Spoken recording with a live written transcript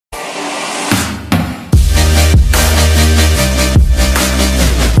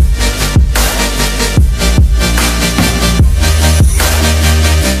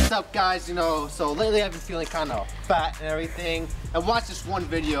lately I've been feeling kind of fat and everything. I watched this one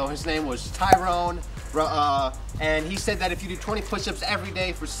video. His name was Tyrone, and he said that if you do 20 push-ups every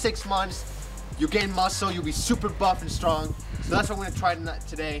day for 6 months, you'll gain muscle, you'll be super buff and strong. So that's what I'm gonna try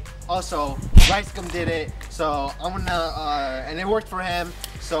today. Also, RiceGum did it, so I'm gonna, and it worked for him.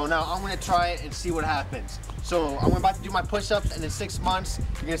 So now I'm gonna try it and see what happens. So I'm about to do my push-ups, and in 6 months,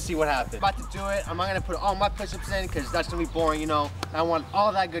 you're gonna see what happens. I'm about to do it. I'm not gonna put all my push-ups in because that's gonna be boring, you know. I want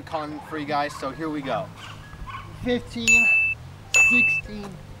all that good content for you guys, so here we go. 15,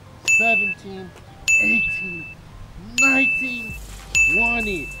 16, 17, 18, 19,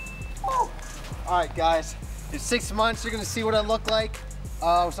 20. All right, guys. In 6 months, you're gonna see what I look like. So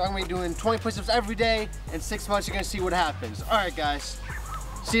I'm gonna be doing 20 push-ups every day. In 6 months, you're gonna see what happens. All right, guys.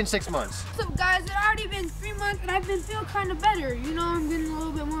 See you in 6 months. What's up, guys? It's already been 3 months and I've been feeling kind of better. You know, I'm getting a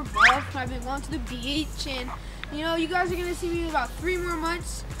little bit more buff. I've been going to the beach and, you know, you guys are gonna see me in about 3 more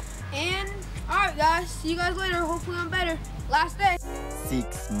months. And, all right, guys. See you guys later. Hopefully I'm better. Last day.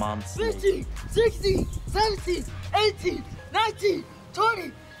 6 months 15, 16, 17, 18, 19,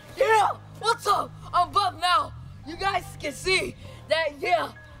 20. Yeah, what's up? I'm buff now. You guys can see that, yeah,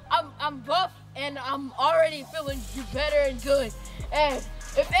 I'm buff and I'm already feeling better and good. And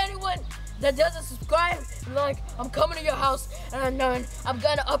if anyone that doesn't subscribe, like, I'm coming to your house and I'm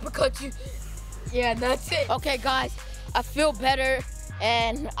gonna uppercut you. Yeah, that's it. Okay, guys, I feel better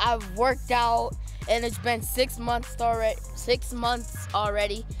and I've worked out and it's been 6 months already. 6 months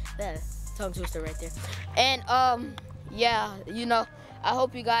already. That tongue twister right there. And yeah, you know, I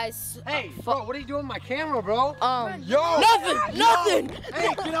hope you guys. Hey, bro, what are you doing with my camera, bro? Yo, nothing.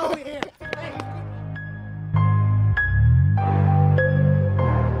 Hey, get over here.